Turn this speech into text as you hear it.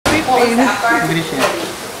Oh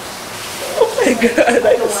my God,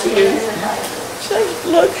 are you serious? Just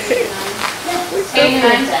look at it. I don't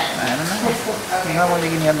know. How much you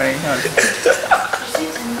can have right now?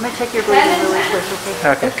 I'm gonna check your baby really quick,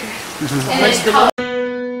 okay? Okay. Where's the one?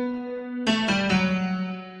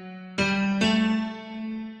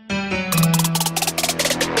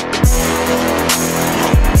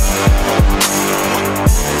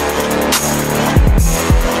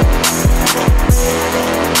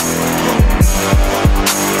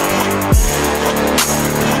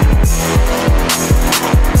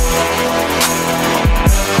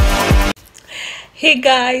 Hey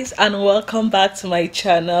guys, and welcome back to my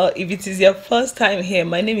channel. If it is your first time here,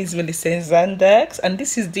 my name is Millicent Xandercs and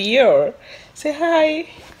this is Dior. Say hi.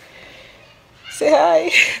 Say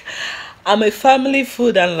hi. I'm a family,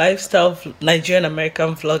 food and lifestyle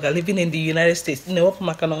Nigerian-American vlogger living in the United States.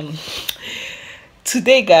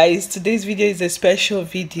 Today guys, today's video is a special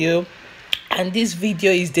video and this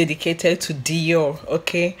video is dedicated to Dior,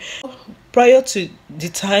 okay? Prior to the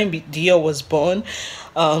time Dior was born,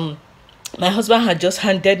 my husband had just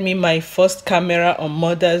handed me my first camera on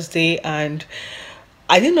Mother's Day and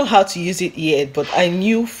I didn't know how to use it yet, but I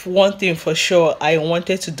knew one thing for sure. I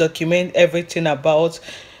wanted to document everything about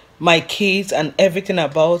my kids and everything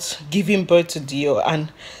about giving birth to Dior.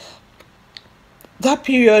 And that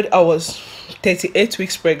period I was 38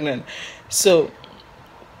 weeks pregnant. So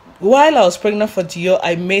while I was pregnant for Dior,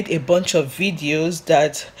 I made a bunch of videos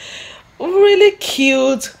that really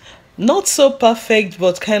cute, not so perfect,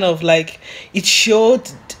 but kind of like it showed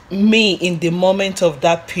me in the moment of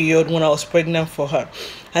that period when I was pregnant for her.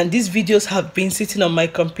 And these videos have been sitting on my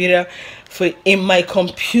computer for a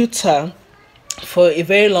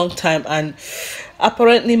very long time, and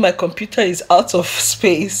apparently my computer is out of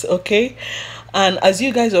space, okay? And as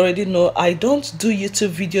you guys already know, I don't do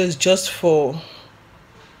YouTube videos just for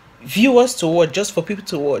viewers to watch, just for people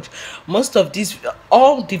to watch. Most of these,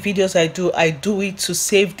 all the videos I do it to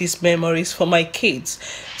save these memories for my kids,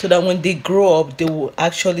 so that when they grow up they will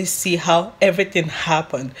actually see how everything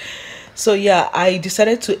happened. So yeah, I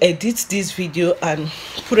decided to edit this video and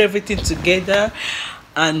put everything together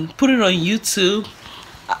and put it on YouTube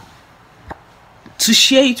to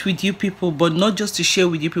share it with you people, but not just to share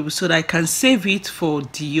with you people, so that I can save it for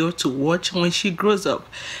Dior to watch when she grows up.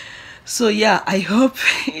 So yeah, I hope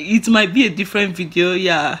it might be a different video,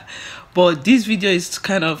 yeah, but this video is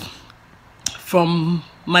kind of from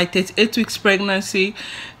my 38 weeks pregnancy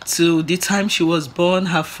to the time she was born,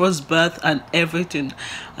 her first birth and everything.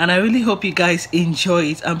 And I really hope you guys enjoy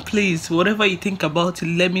it, and please, whatever you think about it,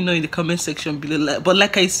 let me know in the comment section below. But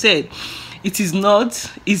like I said, it's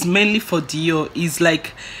mainly for Dior. It's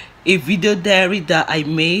like a video diary that I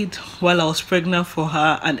made while I was pregnant for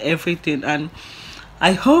her and everything. And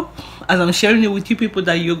I hope, as I'm sharing it with you people,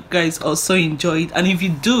 that you guys also enjoy it. And if you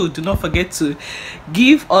do not forget to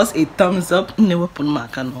give us a thumbs up.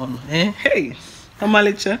 Hey,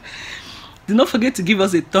 do not forget to give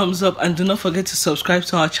us a thumbs up, and do not forget to subscribe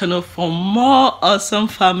to our channel for more awesome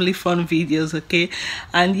family fun videos, okay?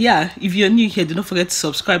 And yeah, if you're new here, do not forget to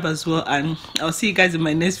subscribe as well, and I'll see you guys in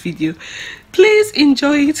my next video. Please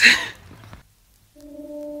enjoy it.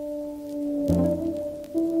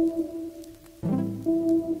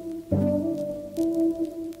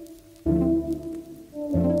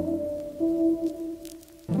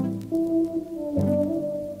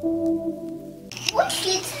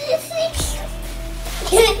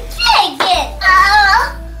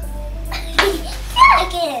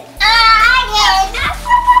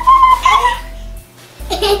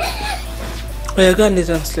 Oh, you're going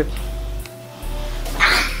to sleep.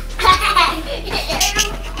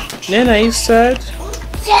 Nena, are you sad?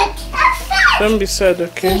 Don't be sad,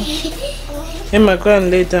 okay? Emma, go and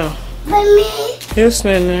lay down. Mommy. Yes,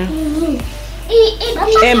 Nena.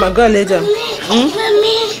 Emma, go and lay down.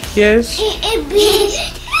 Mommy. Yes.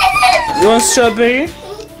 You want strawberry?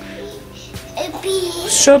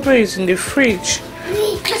 Strawberry is in the fridge.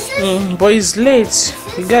 But it's late.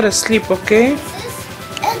 You gotta sleep, okay?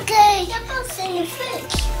 Okay. Apple's in the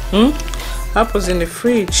fridge. Apple's in the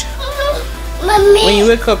fridge. Mommy. When you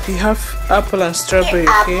wake up, you have apple and strawberry,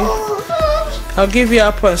 okay? I'll give you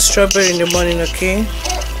apple and strawberry in the morning, okay?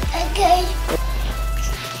 Okay.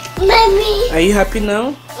 Mommy. Are you happy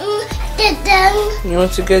now? Get down. You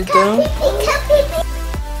want to get down?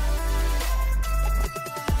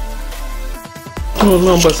 Oh,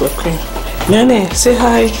 no, but okay. Nene, say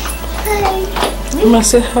hi. Hi. Emma,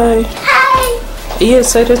 say hi. Hi. Are you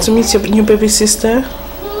excited to meet your new baby sister?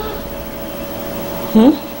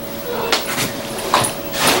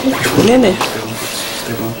 Nene.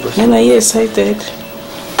 Nene, are you excited?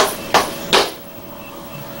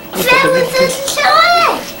 the baby.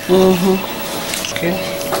 Okay.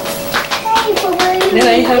 Then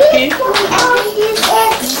are you happy?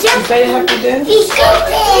 You very happy then?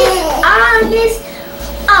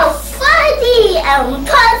 Fuzzy and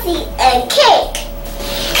puffy and cake.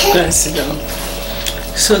 Go and sit down.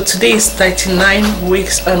 So today is 39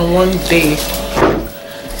 weeks and 1 day.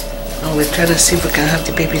 And we're trying to see if we can have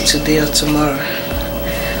the baby today or tomorrow.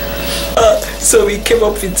 So we came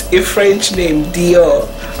up with a French name, Dior,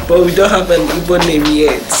 but we don't have an Igbo name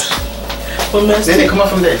yet. Nene, come out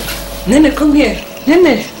from there. Nene, come here.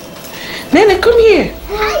 Nene. Nene, come here.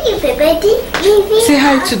 Hi, baby. Say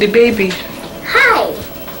hi to the baby. Hi.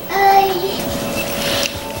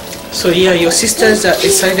 So yeah, your sisters are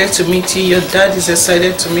excited to meet you. Your dad is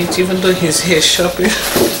excited to meet you, even though he's here shopping.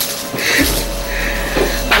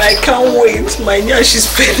 And I can't wait. My niece, she's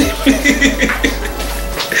paying me.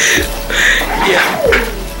 Yeah.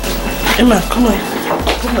 Emma, come on.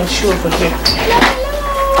 Come on, show over here.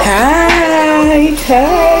 Hi. Hi.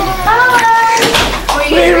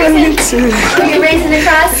 Where are you two? Are you raising the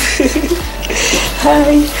cross?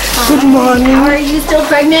 Hi. Good morning. How are you still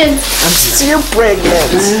pregnant? I'm still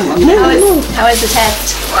pregnant. How was the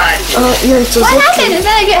test? Yeah, it was What okay. happened? Is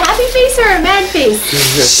that a happy face or a mad face?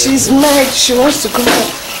 She's mad. She wants to come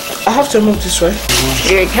out. I have to move this way.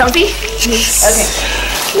 You're comfy? Yes. Okay.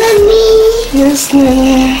 Mommy. Yes,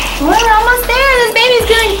 Nene. Well, we're almost there. This baby's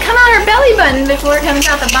gonna come out her belly button before it comes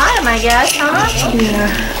out the bottom, I guess, huh? Yeah.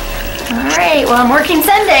 Alright, well, I'm working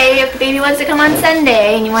Sunday. If the baby wants to come on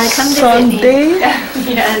Sunday and you want to come visit me. Sunday?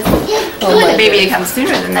 Yes. I Oh want my the baby to come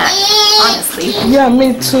sooner than that, honestly. Yeah,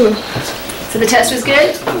 me too. So the test was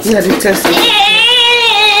good? Yeah, the test. There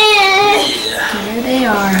they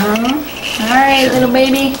are, huh? Alright, little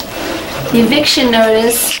baby. The eviction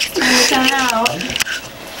notice is going to come out.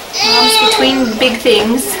 Mom's between big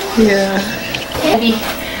things. Yeah. Heavy.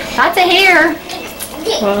 Lots of hair.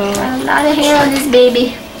 Wow. A lot of hair on this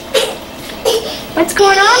baby. What's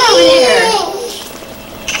going on over there?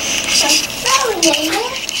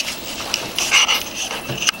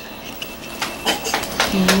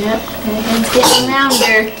 Yep, and it's getting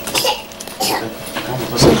rounder.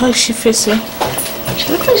 So how's she facing?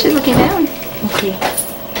 She looks like she's looking down. Okay.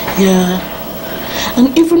 Yeah.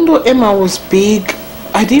 And even though Emma was big,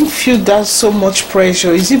 I didn't feel that so much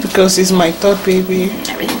pressure. Is it because it's my third baby?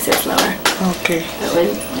 Everything sits lower. Okay. But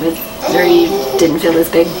with 30, didn't feel this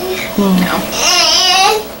big. No. Yeah.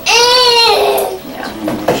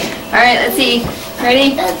 Alright, let's see.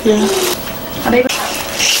 Ready? Yeah. How big?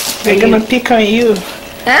 They're gonna pick on you.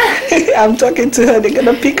 Huh? I'm talking to her. They're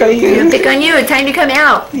gonna pick on They're you. gonna pick on you. It's time to come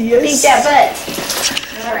out. Yes. Beat that butt.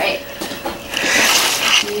 Alright.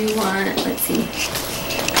 You want, let's see.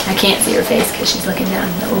 I can't see her face because she's looking down,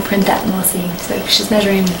 but we'll print that and we'll see. So she's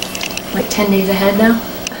measuring like 10 days ahead now.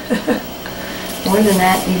 More than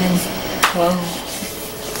that even. Wow.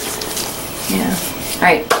 Yeah.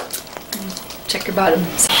 Alright. Check your bottom.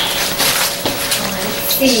 Let's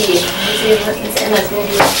see. Miss Emma's going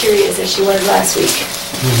to be as curious as she was last week.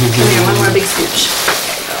 Come here, one more big scooch.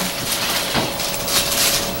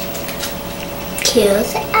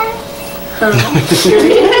 Kills. Huh?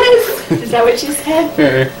 Curious? Is that what you said?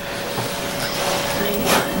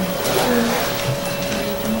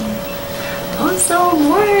 Also,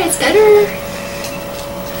 more. It's better.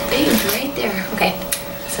 Baby, right there. Okay.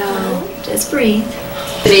 So, just breathe.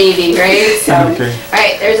 Baby, right? So, Okay.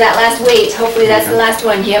 Alright, there's that last weight. Hopefully that's the last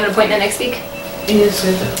one. Do you have an appointment next week? Yes,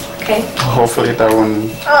 Okay. Hopefully that one.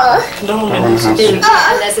 don't That one has Didn't to.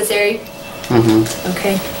 unnecessary? Mm-hmm.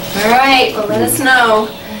 Okay. Alright, well let us know.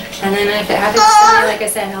 And then if it happens Sunday, like I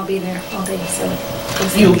said, I'll be there all day. So we'll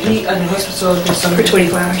see. You'll be at the hospital this For Sunday.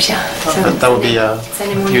 24 hours, yeah. So That would be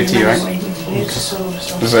Sunday morning, beauty, Monday right? morning. So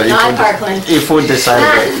Not Parkland. if we decide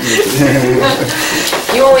that.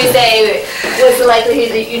 You always say, what's the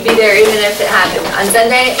likelihood that you'd be there even if it happened? On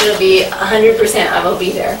Sunday, it'll be 100% I will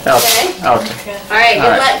be there. Okay? Okay. Okay. All right,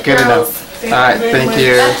 good luck, Good girls. enough. All right. Thank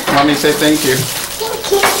you. Mommy, say thank you.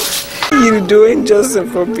 You doing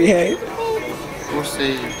Joseph from behind? We'll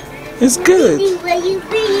see. It's good. It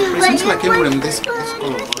seems like even this color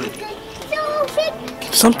already.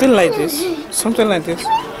 Something like this. Something like this.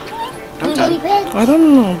 Don't tell me. I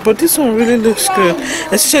don't know, but this one really looks good.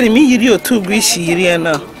 Especially me, you too, Guishi,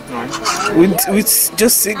 now. With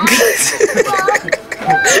just cigarettes.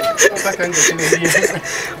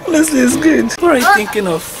 Honestly, it's good. What are you thinking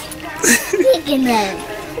of? Picking up.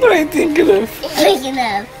 What are you thinking of? Picking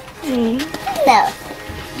up. No.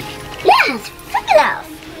 Yes, pick it up.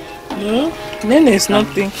 No? Nene is not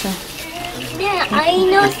thinking. Yeah, are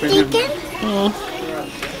you not thinking?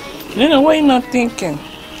 Nene, why are you not thinking?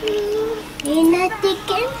 You're not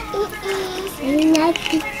thinking?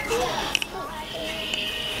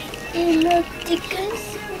 You love stickers?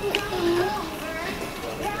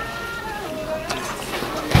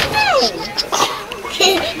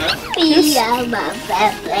 Yeah, my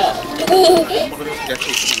baby.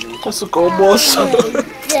 What's go boss?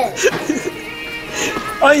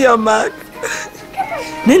 On your mark.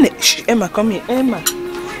 Nene, shh, Emma, come here. Emma.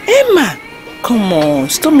 Emma! Come on,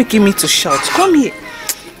 stop making me to shout. Come here.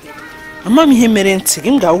 Mommy,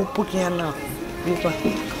 now.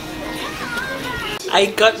 I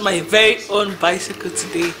got my very own bicycle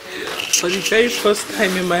today. For the very first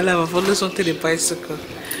time in my life, I've always wanted a bicycle.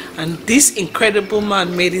 And this incredible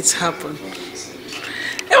man made it happen.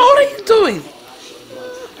 Hey, what are you doing?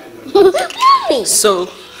 So,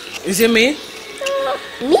 is it me?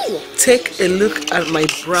 Me? Take a look at my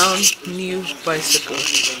brown new bicycle.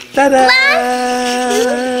 Ta-da!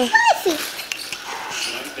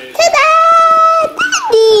 Ta-da!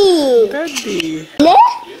 Daddy! Daddy. Ne?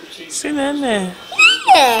 See, Nene.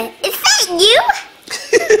 Yeah. Is that you?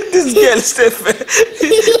 This girl is different.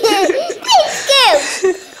 Thank you.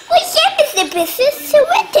 What shape is the business? It's a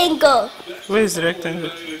rectangle. Where is the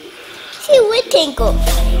rectangle? It's a rectangle.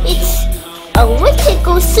 It's a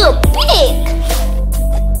rectangle so big.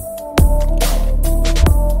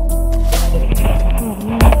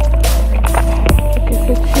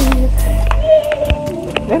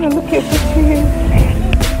 Emma, look at the cheese.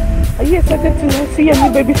 Are you excited to see your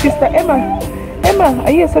new baby sister? Emma, Emma,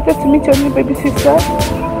 are you excited to meet your new baby sister?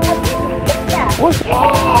 What's no?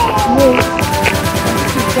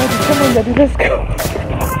 Daddy, come on, Daddy, let's go.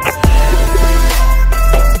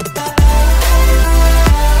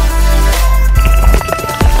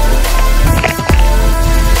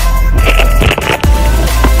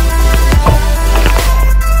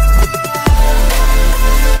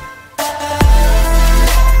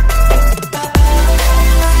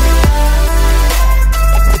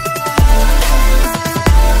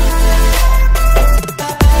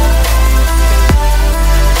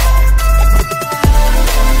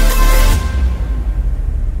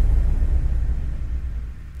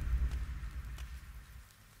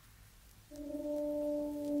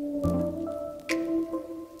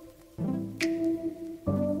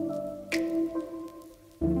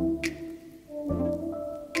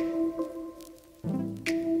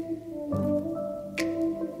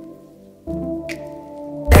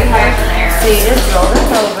 So you just roll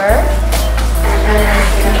this over.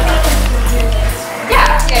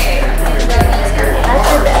 Yeah.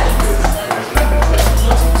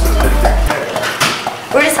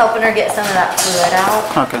 We're just helping her get some of that fluid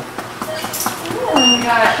out. Okay.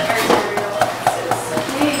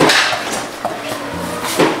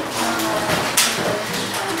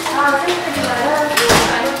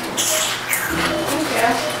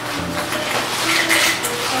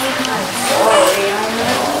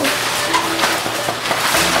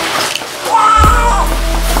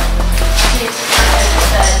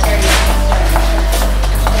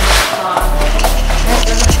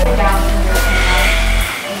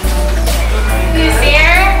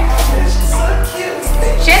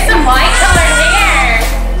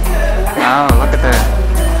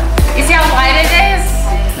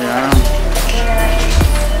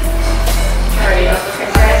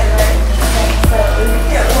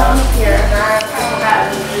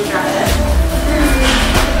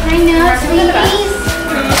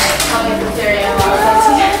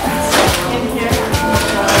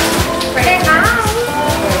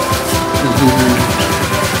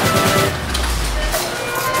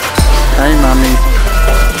 Hi, mommy.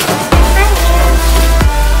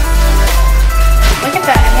 Look at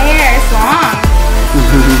that hair, it's long.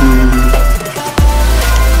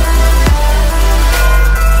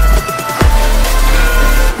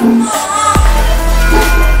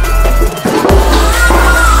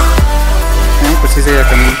 Pues sí, ya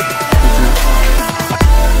también.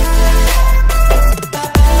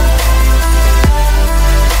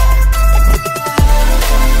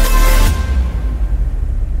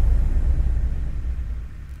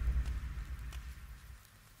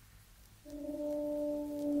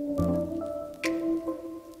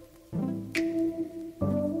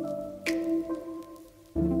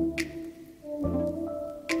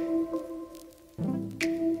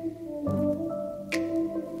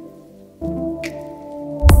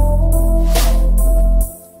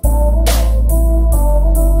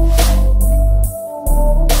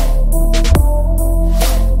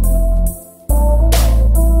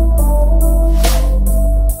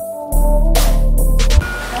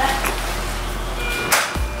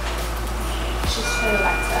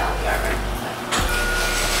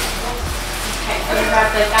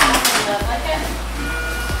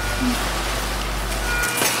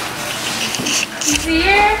 You see her?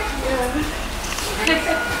 Yeah.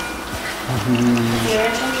 Here,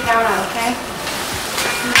 turn you down, okay?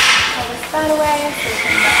 Pull this that away. Do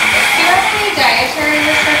you have any dietary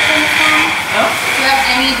restrictions, Mom? No? Do you have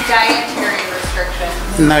any dietary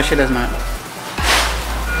restrictions? No, she does not.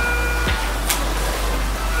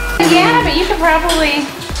 Yeah, but you could probably.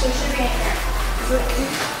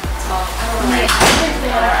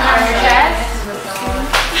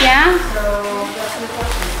 Yeah?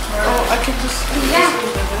 Oh, I can just. Yeah.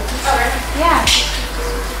 Yeah.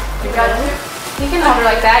 You got it? You can hold her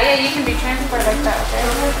like that. Yeah, you can be transported like that.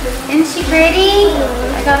 Okay. Isn't she pretty?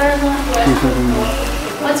 I got her one.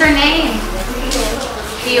 What's her name?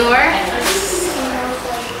 Dior?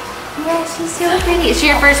 Yeah, she's so pretty. Is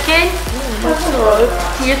she your first kid?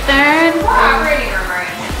 Your third?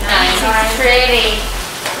 Nice. She's pretty.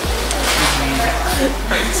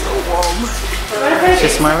 It's so warm.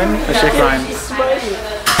 She's smiling or she's crying? She's sleeping.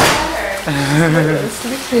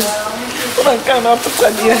 I cannot put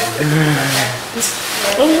her there.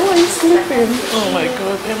 Oh, why are you sleeping? Oh my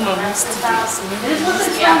God, Emma missed this.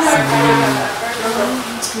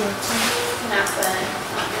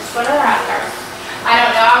 I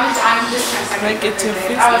don't know. I'm just trying to. Can I get your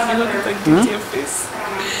face? You know that I get your face.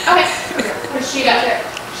 Okay. She got it.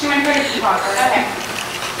 She went for the talk. Okay.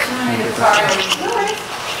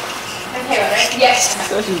 Okay, right? Yes.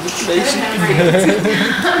 So she's like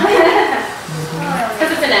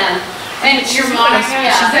Because it's an M. And it's your Monica.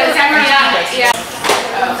 Yeah. So it's yeah.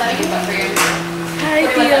 Oh, let me get that for you. hi,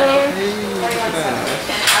 Dior.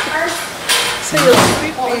 So you're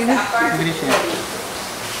sleeping.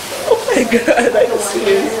 Oh my God, I see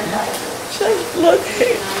it. Just look.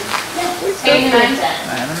 8, 9, 10.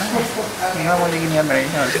 I don't know. Tingnan mo yung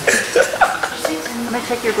American. I'm gonna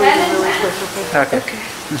check your baby really quick, okay? Okay.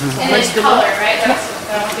 And it's color, right?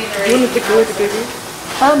 That'll be the You want to take away the baby?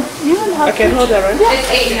 You don't have I can hold her, right? It's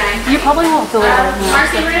 8 and 9. You probably won't feel it right now.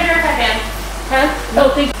 Marcy, we're gonna her hand. Huh?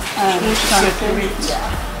 Oh, thank you.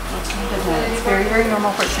 It's very, very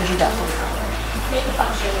normal for it to do that.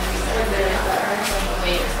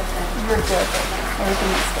 You're good.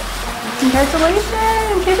 Everything is good.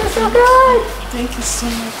 Congratulations! You did so good! Thank you so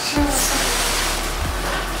much.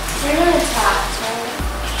 You're gonna talk, right?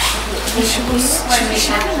 She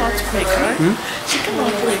cannot break, right? She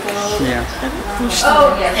cannot break. Yeah.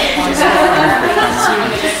 Oh, yeah.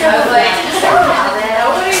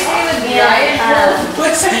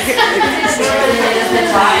 Nobody's even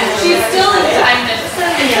she's still in kindness.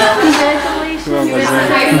 Congratulations! Well, was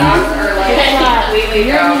Your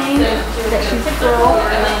name, that she's a girl,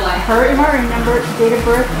 her MRN number, date of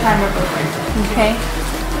birth, time of birth. Okay?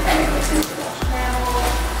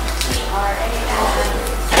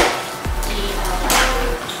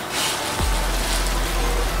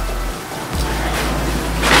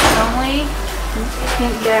 Only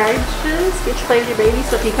pink badges. Get to play with your baby.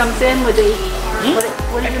 So if he comes in with a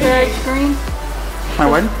what is your badge? Green? my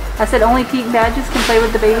what? I said only pink badges can play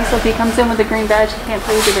with the baby. So if he comes in with a green badge, he can't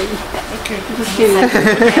play with the baby. Okay. Just kidding.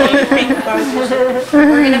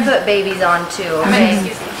 We're gonna put babies on too, okay?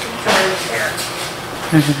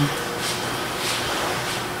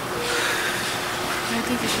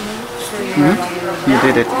 You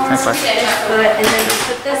did it. That's fine. And then just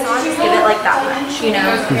put this on, just give it like that much, you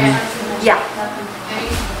know? Yeah.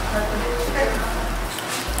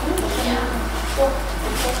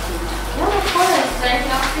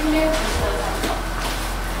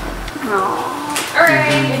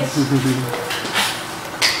 Alright.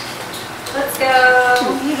 Let's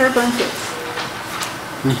go. These are blankets.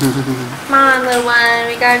 Come on, little one,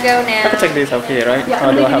 we gotta go I now. can take this up here, right? Yeah,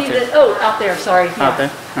 Or do I I'm have gonna give you to? this. Oh, out there. Sorry. Out Yeah.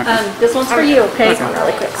 there? Okay. This one's for you. Okay. Okay.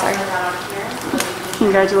 Really quick. Sorry.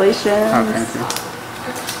 Congratulations. Oh, thank you.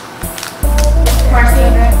 Marcy,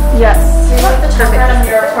 Yes. you want the top right on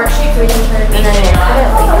your report sheet so we can turn it in.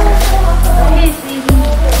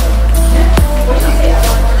 What did you say?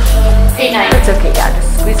 8, 9. It's okay. Yeah.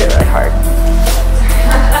 Just squeeze it really hard.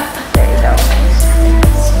 There you go.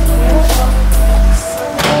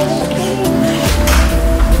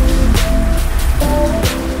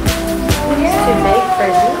 Too big for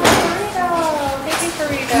you. Baby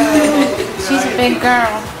burrito. She's a big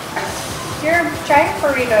girl. You're a giant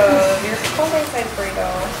burrito. You're a full-size burrito.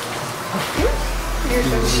 You're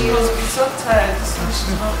so She cute. must be so tired, so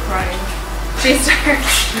she's not crying. She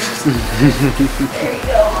starts. There you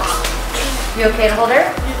go, Mom. You okay to hold her?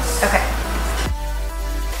 Yes. Okay.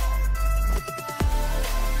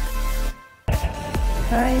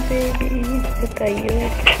 Hi, baby. Look at you.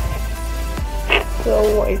 So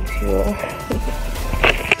white, you.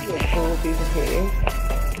 Your whole big hair.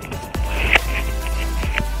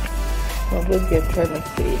 I'm going to trying to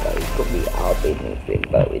say that it could be albinism,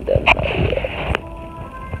 but we don't know yet.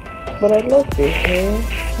 But I love the hair.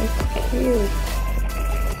 It's cute.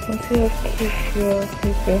 Let's see how cute you are.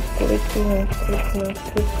 You can sleeping and sleeping and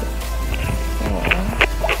sleeping.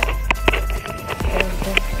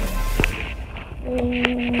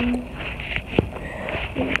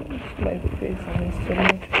 My face and my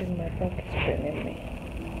stomach in my back is paining me.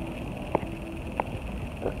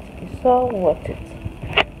 But it's all worth it.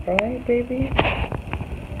 Alright, baby?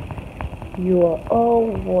 You are all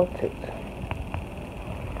worth it.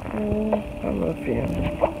 I love you.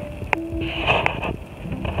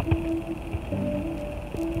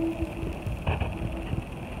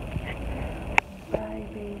 Bye,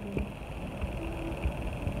 baby.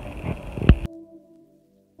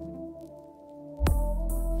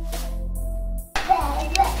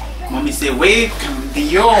 Mommy say, welcome,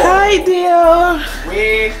 Dior. Hi, Dior.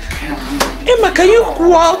 Welcome. Emma, can you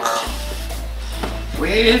walk?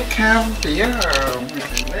 Welcome, Dior.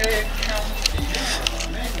 Welcome,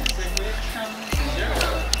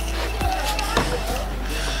 Dior.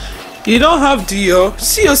 You don't have Dior.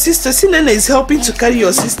 See your sister. See Nene is helping to carry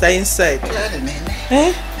your sister inside.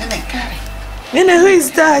 Eh? Nene, carry. Nene, who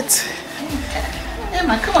is that?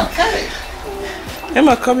 Emma, come on, carry.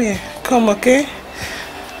 Emma, come here. Come, okay?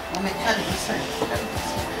 Mommy, carry this side.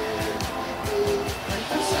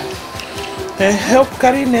 Help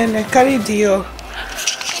carry Nene. Carry Dior.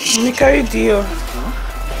 Let me carry Dior.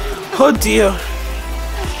 Hold Dior.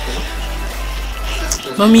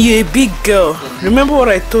 Mommy, you're a big girl. Remember what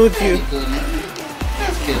I told you?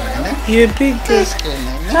 That's good, Nene. You're a big girl. That's good,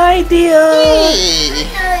 Nene. Hi, Dior. Hey.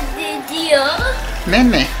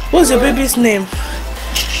 Nene. What's your baby's name?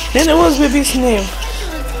 Nene, what's baby's name?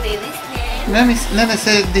 Nene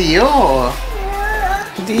said Dior.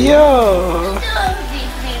 Dior.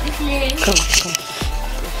 Come.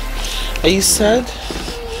 Are you sad?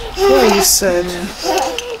 Why are you sad?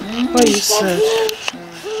 Why are you sad?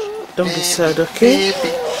 Don't be sad, okay?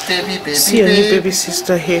 Baby, See your new baby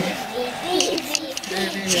sister here.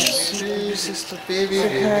 sister, baby,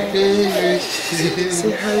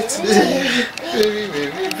 Say hi to them.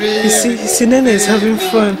 You see, Nene is having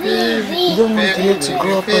fun. You don't want Dior to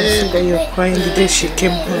grow up and see that you're crying the day she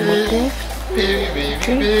came home, okay?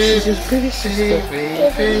 Okay? She's your baby sister.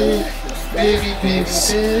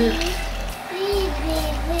 Yes.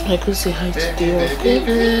 I could say hi to Dior, okay?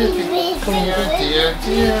 Come on,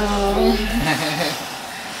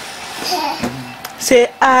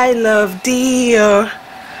 say I love Dior.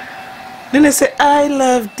 Nene say I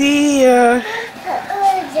love Dior.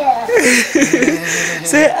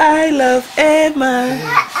 Say I love Emma.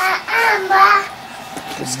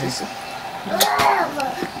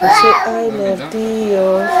 Say I love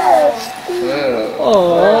Dior.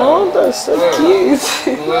 Oh, that's so cute.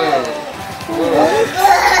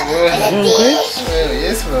 Grapes?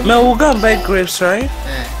 Yes, ma'am. No, we'll go and buy grapes, right?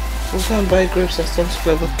 We'll go and buy grapes at Sam's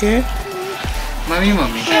Club, okay? Mommy. You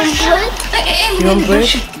want bread?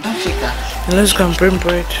 Don't shake that. Let's go and bring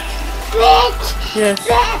bread. Yes.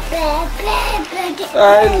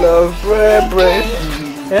 I love bread.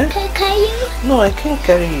 Eh? No, I can't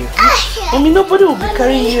carry you. I mean, nobody will be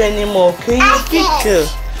carrying you anymore, okay? You're a big girl.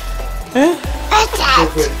 Eh?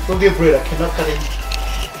 Go get bread. I cannot carry you.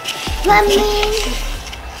 Mommy.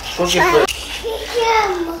 Go get bread.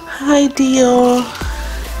 Hi, Dior.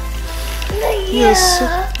 Yes,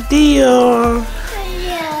 Dior.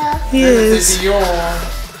 Yes.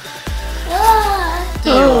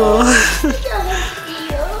 Oh,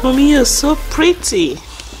 Mommy, you're so pretty.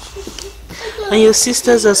 And your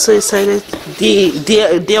sisters are so excited.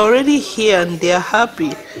 They're already here and they're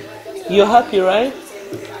happy. You're happy, right?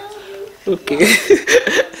 Okay.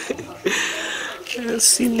 Let's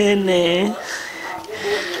see, Nene.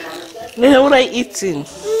 Nene, what are you eating?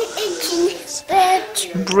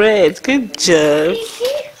 Bread. Good job.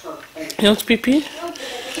 You want pee-pee?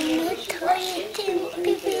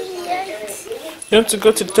 You have to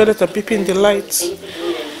go to the toilet and pee-pee in the lights.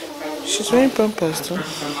 She's wearing pampers though.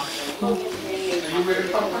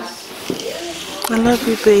 I love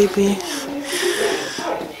you, baby.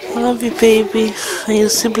 I love you, baby. And your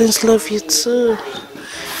siblings love you too.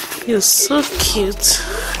 You're so cute.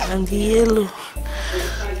 And yellow.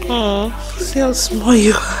 Oh, see how small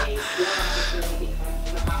you are.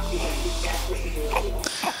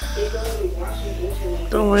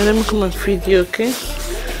 Don't worry, let me come and feed you, okay?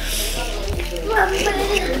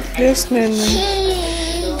 Yes, Nene.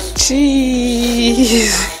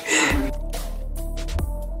 Cheese.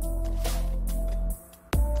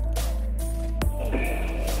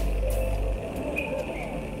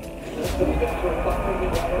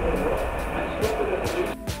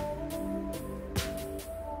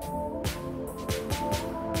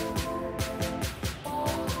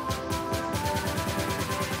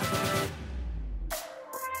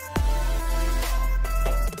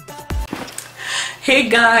 Hey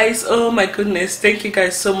guys, oh my goodness, thank you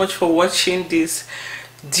guys so much for watching this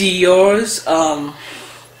Dior's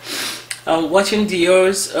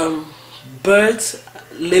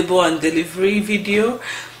birth, labor and delivery video.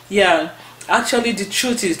 Yeah, actually the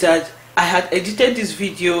truth is that I had edited this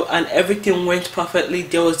video and everything went perfectly.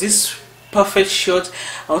 There was this perfect shot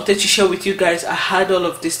I wanted to share with you guys. I had all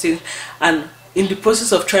of these things, and in the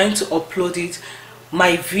process of trying to upload it,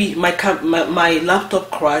 my laptop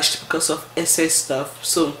crashed because of SS stuff,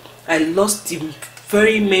 so I lost the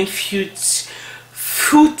very main footages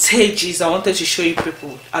I wanted to show you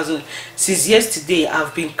people. As in, since yesterday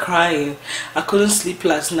I've been crying. I couldn't sleep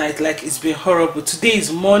last night. Like, it's been horrible. Today is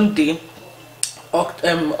Monday,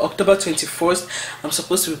 October 21st. I'm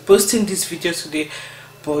supposed to be posting this video today,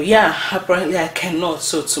 but yeah, apparently I cannot.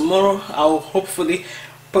 So tomorrow I'll hopefully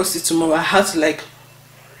post it tomorrow. I had to like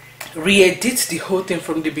re-edit the whole thing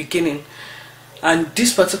from the beginning. And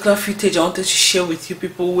this particular footage I wanted to share with you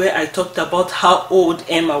people, where I talked about how old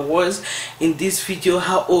Emma was in this video,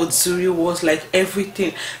 how old Zuri was, like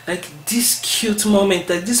everything, like this cute moment.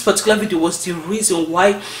 Like, this particular video was the reason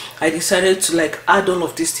why I decided to like add all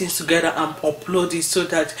of these things together and upload it, so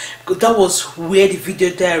that was where the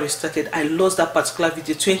video diary started. I lost that particular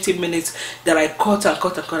video, 20 minutes that I cut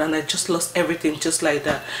and I just lost everything just like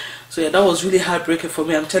that. So yeah, that was really heartbreaking for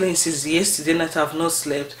me. I'm telling you, since yesterday night I've not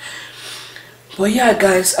slept. But yeah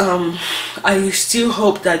guys, I still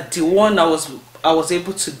hope that the one I was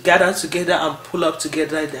able to gather together and pull up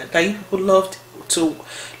together, that you people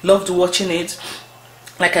loved watching it.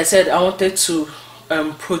 Like I said, I wanted to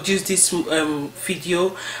produce this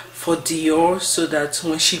video for Dior, so that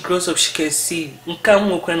when she grows up she can see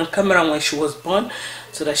camera when she was born,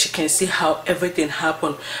 so that she can see how everything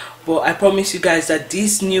happened. But I promise you guys that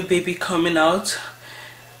this new baby coming out,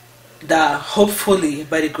 that hopefully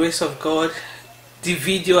by the grace of God, the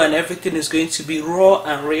video and everything is going to be raw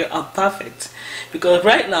and real and perfect. Because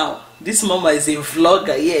right now this mama is a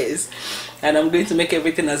vlogger, yes, and I'm going to make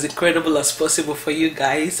everything as incredible as possible for you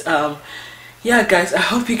guys. Yeah guys, I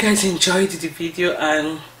hope you guys enjoyed the video,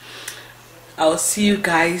 and I'll see you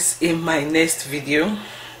guys in my next video.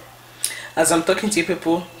 As I'm talking to you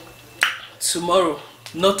people, tomorrow,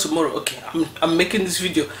 not tomorrow, okay, I'm making this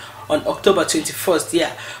video on October 21st.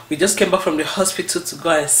 Yeah, we just came back from the hospital to go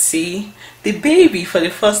and see the baby for the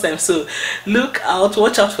first time. So look out,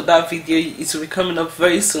 watch out for that video. It will be coming up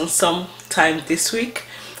very soon, sometime this week.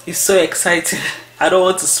 It's so exciting. I don't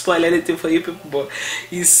want to spoil anything for you people, but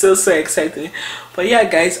it's so exciting. But yeah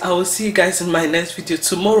guys, I will see you guys in my next video.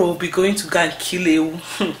 Tomorrow we'll be going to go and kill a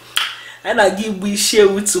and I give we share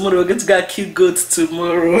with tomorrow. We're going to go and kill goats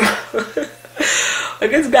tomorrow. I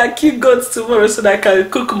guess I got kill goats tomorrow so that I can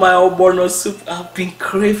cook my ogbono soup. I've been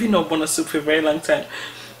craving ogbono soup for a very long time.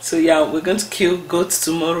 So yeah, we're going to kill goats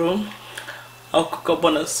tomorrow. I'll cook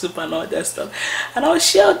ogbono soup and all that stuff, and I'll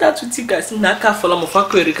share that with you guys.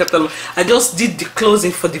 I just did the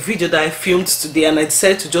closing for the video that I filmed today, and I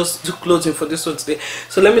decided to just do closing for this one today.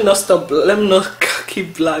 So let me not stop, let me not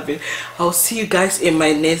keep blabbing. I'll see you guys in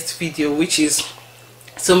my next video, which is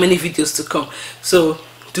so many videos to come. So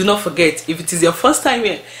do not forget, if it is your first time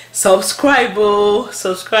here, subscribe.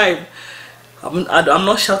 Subscribe. I'm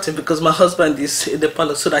not shouting because my husband is in the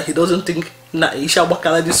parlor, so that he doesn't think he shall walk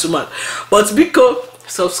around this woman. But Biko,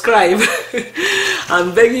 subscribe.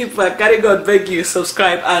 I'm begging you, I carry God beg you,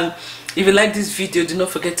 subscribe. And if you like this video, do not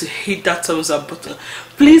forget to hit that thumbs up button.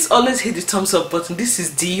 Please always hit the thumbs up button. This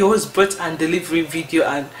is Dior's birth and delivery video,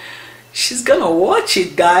 and she's gonna watch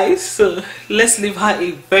it guys. So let's leave her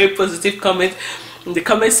a very positive comment in the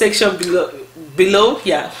comment section below.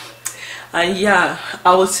 Yeah, and yeah,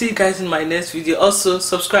 I will see you guys in my next video. Also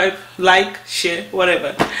subscribe, like, share,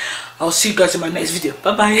 whatever. I'll see you guys in my next video.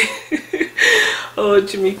 Bye bye. Oh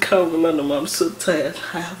Jimmy, I'm so tired.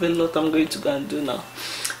 I have a lot I'm going to go and do now.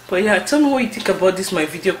 But yeah, tell me what you think about this, my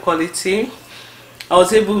video quality. I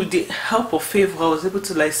was able, with the help of favor, I was able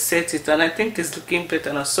to like set it, and I think it's looking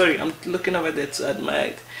better now. Sorry, I'm looking over there to admire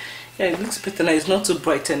it. Yeah, it looks better now. It's not too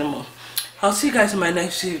bright anymore. I'll see you guys in my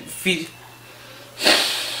next video.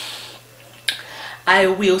 I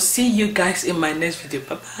will see you guys in my next video.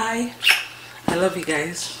 Bye bye. I love you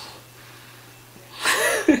guys.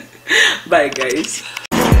 Bye guys.